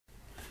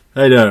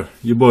Hey there,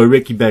 your boy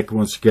Ricky back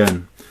once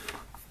again.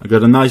 I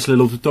got a nice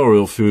little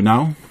tutorial for you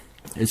now.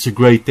 It's a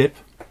great tip,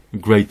 a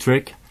great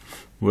trick,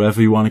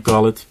 whatever you want to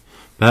call it.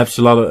 Perhaps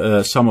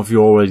some of you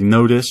already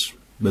know this,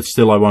 but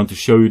still I want to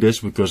show you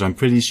this because I'm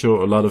pretty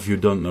sure a lot of you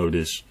don't know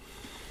this.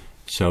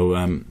 So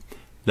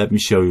let me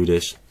show you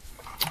this.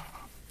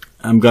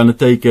 I'm gonna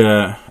take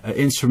an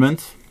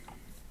instrument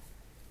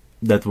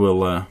that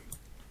will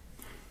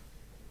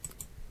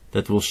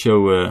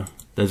show.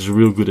 That's a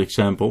real good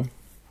example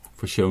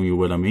for showing you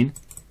what I mean.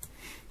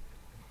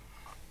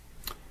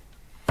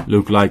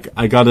 Look, like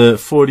I got a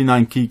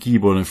 49 key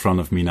keyboard in front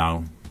of me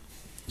now.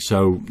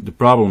 So the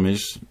problem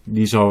is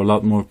these are a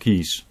lot more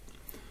keys.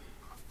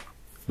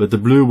 But the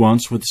blue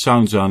ones with the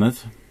sounds on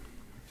it,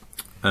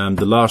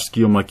 the last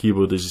key on my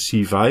keyboard is a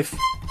C5.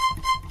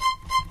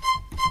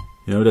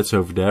 You know, that's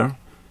over there.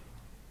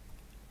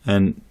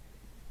 And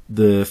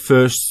the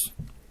first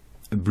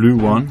blue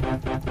one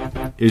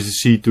is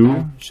a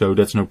C2, so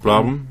that's no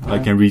problem. I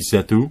can reach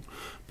that too.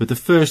 But the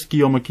first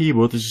key on my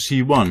keyboard is a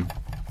C1.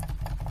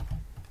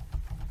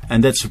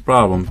 And that's a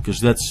problem, because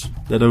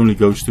that only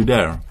goes to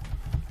there.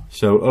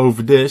 So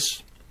over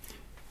this,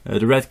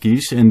 the red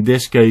keys, in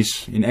this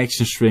case in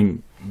action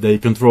string, they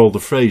control the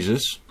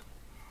phrases.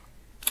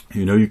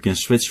 You know, you can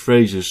switch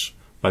phrases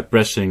by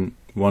pressing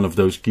one of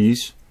those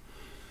keys.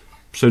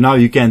 So now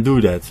you can't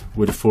do that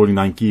with a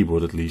 49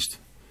 keyboard, at least.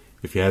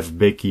 If you have a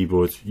big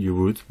keyboard you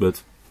would,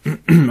 but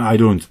I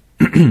don't.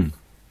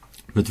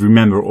 But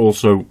remember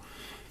also,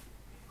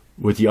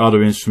 with the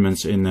other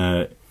instruments in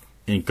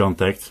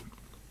Kontakt,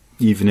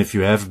 even if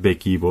you have a big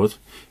keyboard,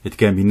 it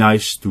can be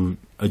nice to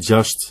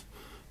adjust,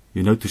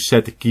 you know, to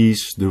set the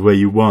keys the way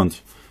you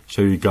want.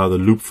 So you got a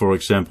loop, for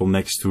example,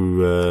 next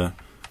to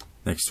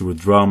a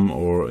drum,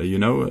 or you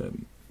know,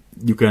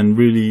 you can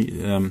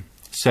really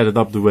set it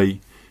up the way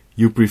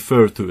you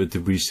prefer it to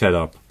be set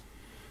up.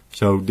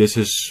 So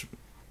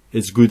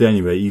it's good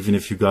anyway, even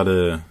if you got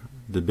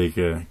the big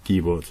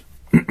keyboard.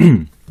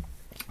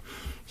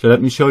 So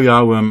let me show you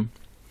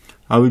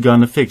how we're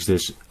gonna fix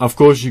this. Of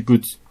course, you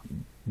could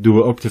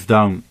do an octave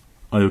down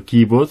on your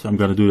keyboard. I'm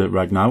gonna do that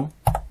right now.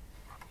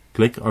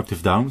 Click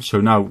octave down.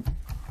 So now,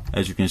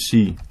 as you can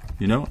see,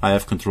 you know, I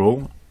have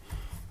control.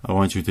 I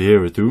want you to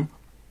hear it too.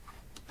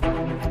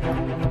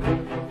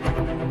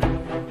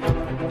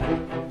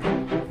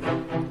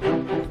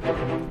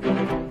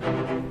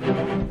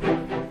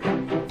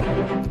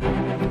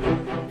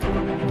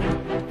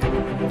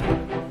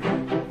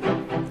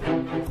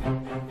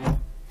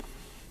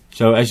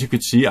 So as you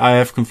could see, I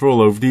have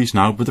control over these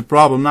now, but the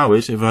problem now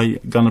is if I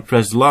gonna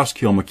press the last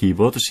key on my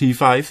keyboard, the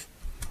C5,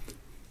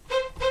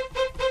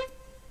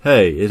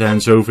 hey, it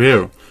ends over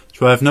here.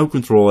 So I have no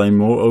control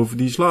anymore over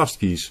these last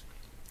keys.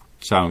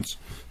 Sounds.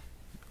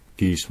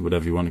 Keys,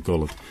 whatever you want to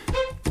call it.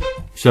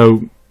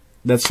 So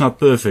that's not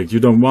perfect. You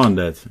don't want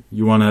that.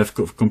 You want to have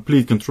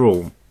complete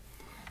control.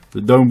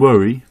 But don't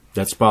worry,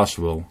 that's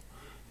possible.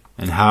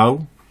 And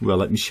how? Well,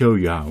 let me show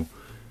you how.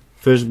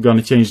 First I'm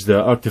gonna change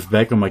the octave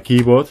back on my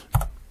keyboard.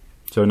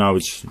 So now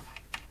it's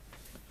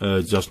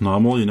just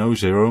normal, you know,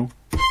 0,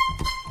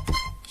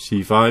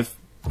 C5,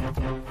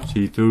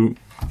 C2,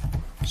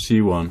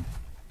 C1.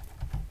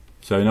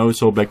 So you know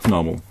it's all back to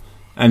normal.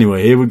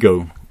 Anyway, here we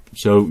go.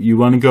 So you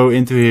want to go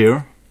into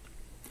here.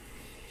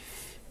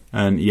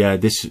 And yeah,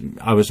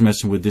 I was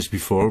messing with this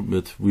before,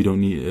 but we don't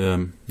need,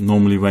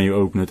 normally when you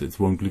open it, it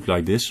won't look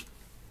like this.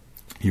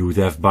 You would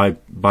have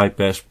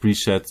bypass,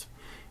 preset,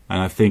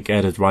 and I think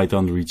edit right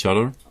under each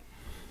other.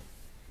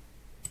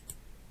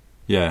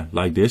 Yeah,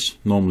 like this.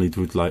 Normally it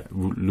would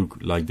look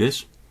like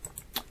this.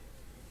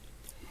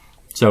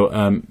 So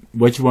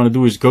what you want to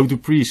do is go to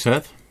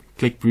preset,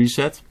 click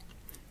preset.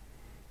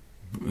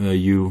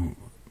 You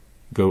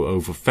go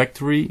over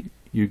factory,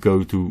 you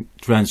go to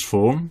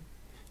transform,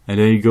 and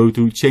then you go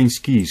to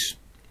change keys.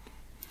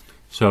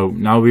 So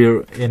now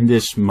we're in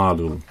this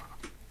module,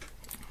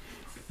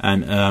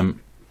 and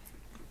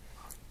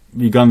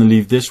we're gonna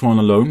leave this one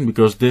alone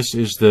because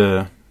these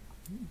are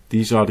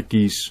the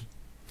keys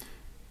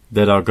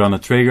that are gonna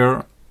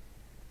trigger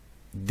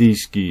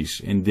these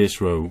keys in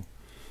this row.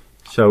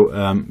 So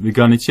we're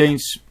gonna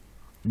change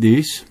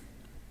these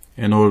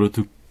in order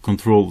to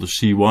control the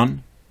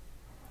C1.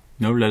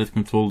 No, let it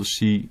control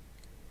the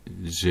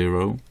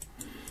C0.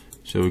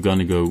 So we're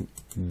gonna go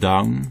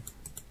down,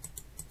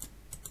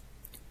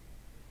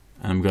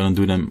 and I'm gonna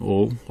do them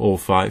all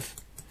 5.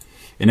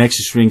 In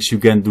action strings you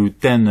can do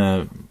 10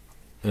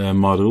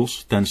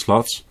 modules, 10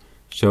 slots.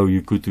 So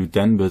you could do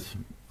 10, but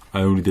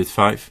I only did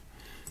 5.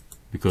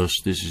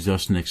 Because this is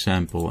just an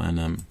example,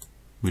 and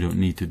we don't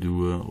need to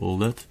do all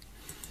that.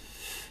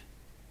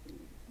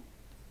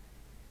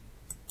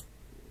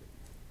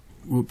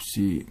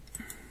 Whoopsie.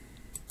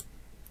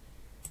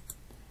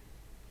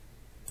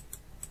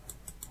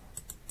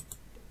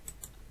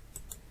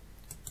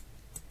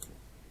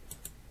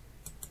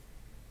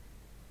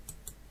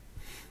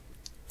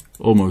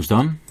 Almost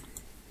done.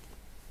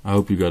 I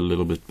hope you got a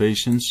little bit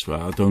patience.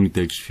 Well, it only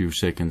takes a few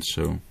seconds,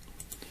 so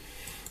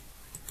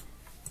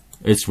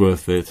it's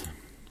worth it.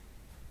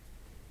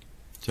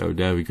 So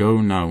there we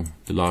go. Now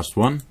the last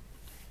one.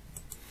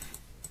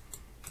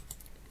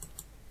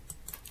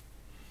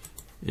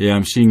 Yeah,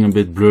 I'm seeing a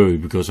bit blurry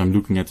because I'm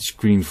looking at the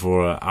screen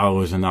for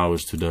hours and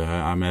hours today.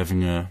 I'm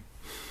having a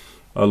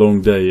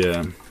long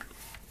day.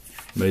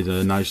 Made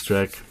a nice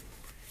track.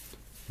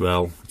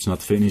 Well, it's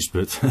not finished,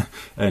 but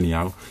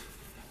anyhow,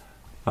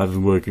 I've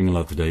been working a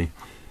lot today.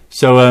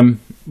 So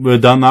we're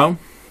done now.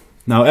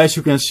 Now, as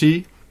you can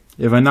see,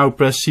 if I now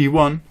press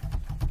C1,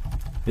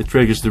 it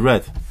triggers the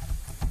red,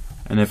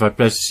 and if I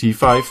press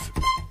C5,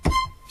 it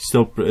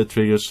still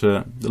triggers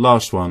the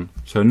last one.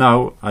 So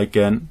now I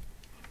can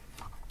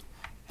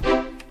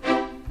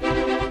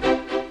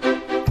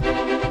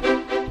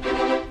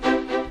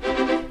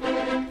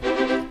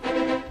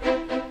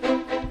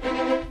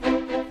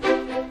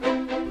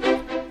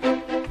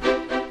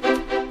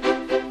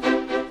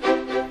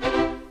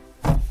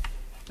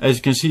as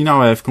you can see,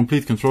 now I have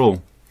complete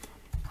control.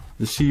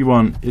 The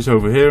C1 is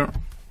over here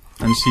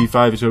and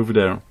C5 is over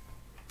there.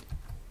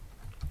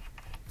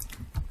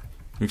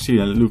 You can see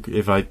that, look,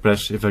 if I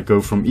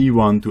go from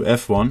E1 to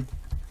F1,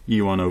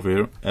 E1 over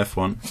here,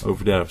 F1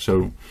 over there.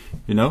 So,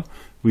 you know,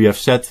 we have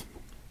set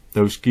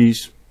those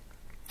keys.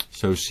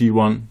 So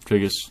C1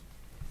 triggers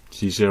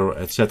C0,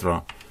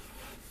 etc.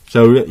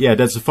 So yeah,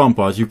 that's the fun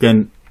part. You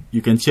can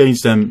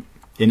change them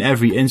in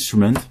every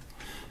instrument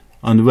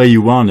on the way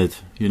you want it,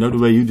 you know, the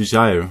way you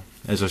desire,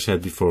 as I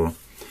said before.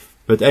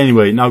 But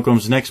anyway, now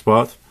comes the next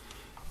part.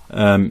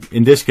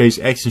 In this case,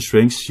 action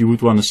strings, you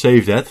would want to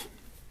save that.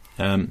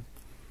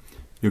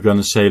 You're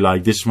gonna say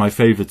like, this is my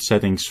favorite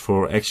settings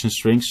for action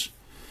strings.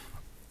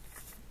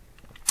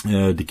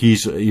 The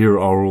keys here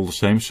are all the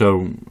same,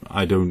 so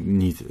I don't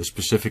need a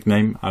specific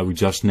name. I would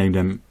just name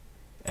them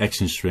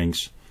action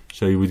strings.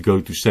 So you would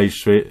go to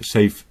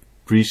save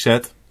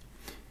preset,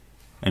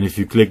 and if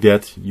you click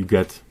that, you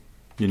get,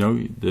 you know,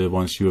 the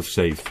ones you have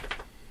saved.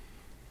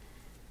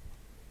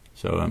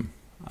 So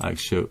I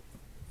show,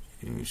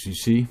 you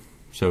see,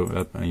 so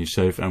up and you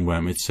save, and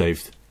wham, it's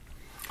saved.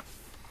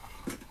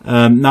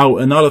 Now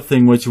another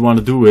thing what you want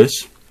to do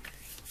is,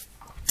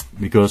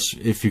 because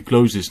if you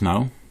close this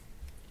now,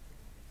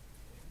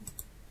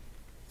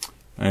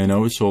 you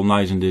know, it's all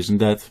nice and this and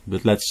that,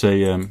 but let's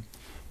say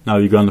now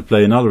you're going to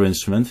play another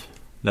instrument,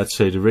 let's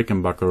say the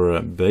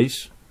Rickenbacker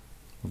bass,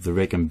 of the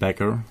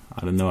Rickenbacker,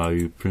 I don't know how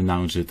you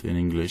pronounce it in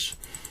English.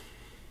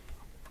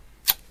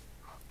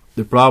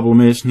 The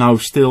problem is now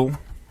still,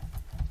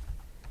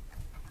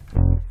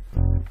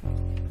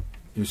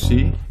 you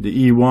see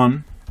the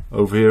E1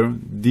 over here,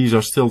 these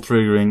are still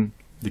triggering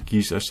the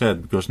keys I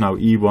said, because now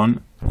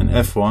E1 and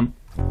F1,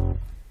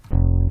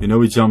 you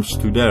know, it jumps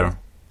to there.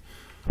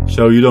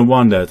 So you don't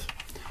want that.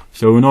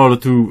 So in order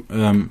to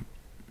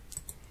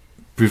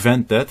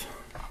prevent that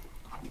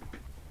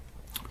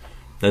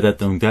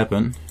don't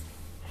happen,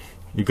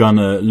 you're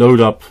gonna load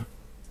up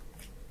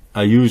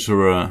a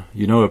user,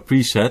 you know, a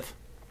preset,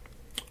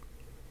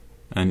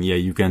 and yeah,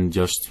 you can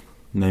just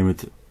name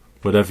it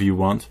whatever you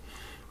want,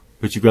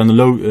 but you're gonna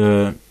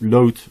you're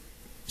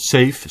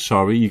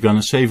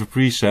gonna save a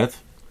preset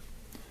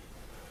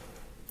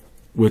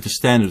with the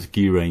standard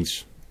key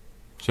range.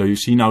 So you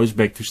see now it's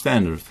back to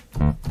standard.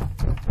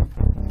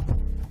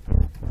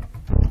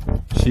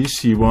 See,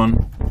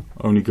 C1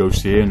 only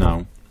goes to here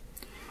now.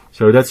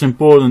 So that's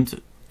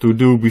important to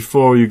do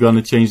before you're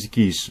gonna change the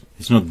keys.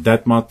 It's not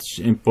that much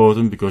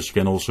important, because you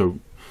can also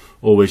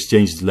always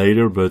change it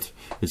later, but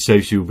it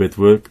saves you a bit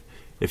work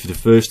if the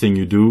first thing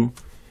you do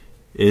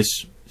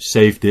is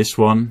save this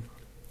one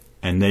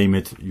and name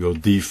it your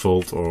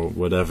default or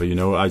whatever, you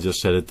know. I just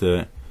said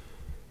it,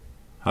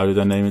 how did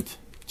I name it?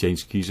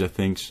 Change keys, I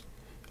think.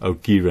 Oh,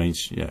 key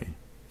range, yeah,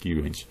 key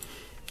range.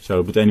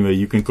 So, but anyway,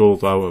 you can call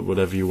it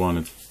whatever you want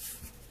it.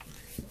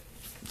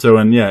 So,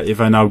 and yeah,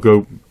 if I now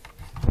go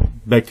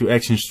back to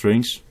action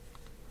strings,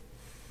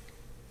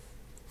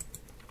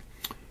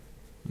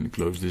 let me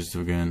close this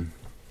again.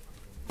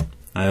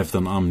 I have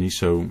done Omni,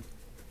 so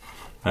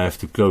I have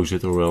to close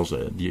it, or else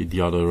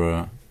the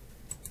other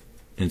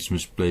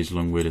instruments plays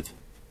along with it.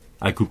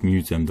 I could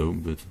mute them though,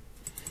 but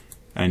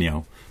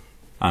anyhow,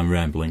 I'm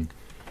rambling.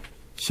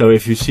 So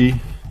if you see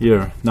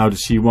here, now the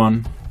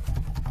C1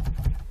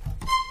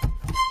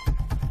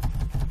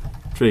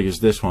 triggers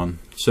this one.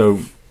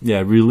 So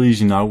yeah, real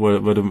easy now.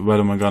 What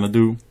am I gonna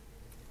do?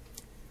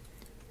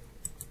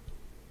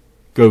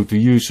 Go to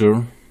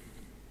user,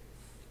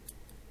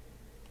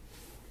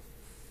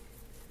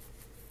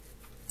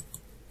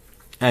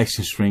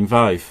 action string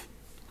 5,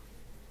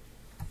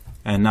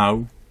 and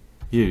now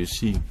here you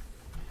see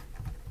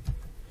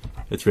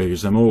it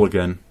triggers them all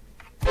again.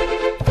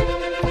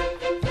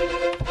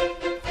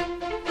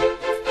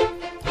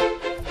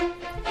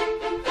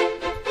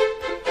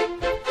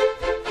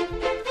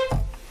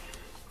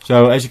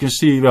 So as you can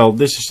see, well,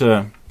 this is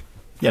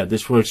yeah,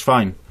 this works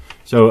fine.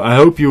 So I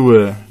hope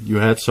you you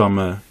had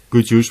some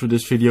good use with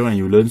this video and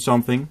you learned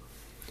something.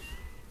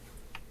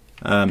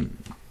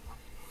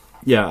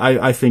 Yeah,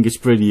 I think it's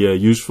pretty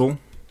useful,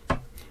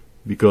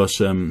 because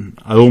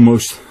I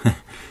almost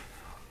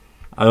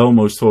I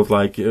almost thought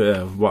like,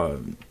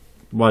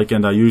 why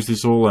can't I use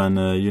this all?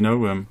 And you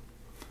know,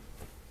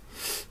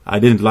 I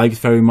didn't like it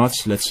very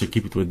much. Let's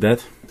keep it with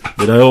that.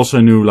 But I also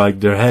knew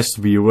like there has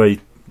to be a way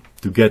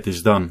get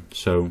this done.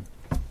 So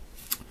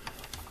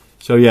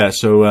yeah,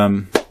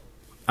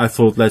 I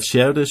thought let's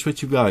share this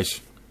with you guys.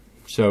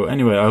 So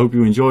anyway, I hope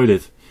you enjoyed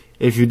it.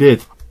 If you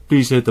did,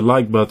 please hit the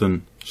like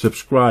button,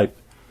 subscribe,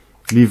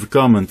 leave a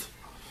comment.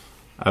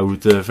 I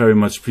would very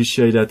much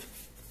appreciate that.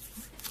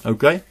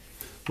 Okay,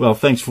 well,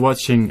 thanks for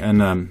watching,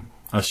 and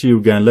I'll see you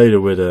again later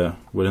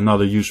with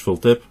another useful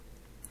tip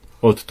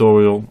or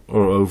tutorial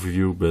or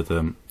overview, but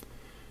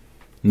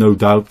no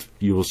doubt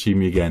you will see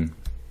me again,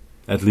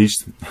 at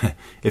least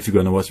if you're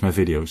gonna watch my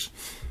videos.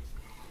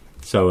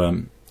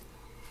 So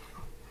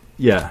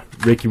yeah,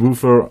 Ricky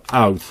Woofer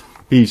out.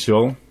 Peace,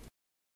 y'all.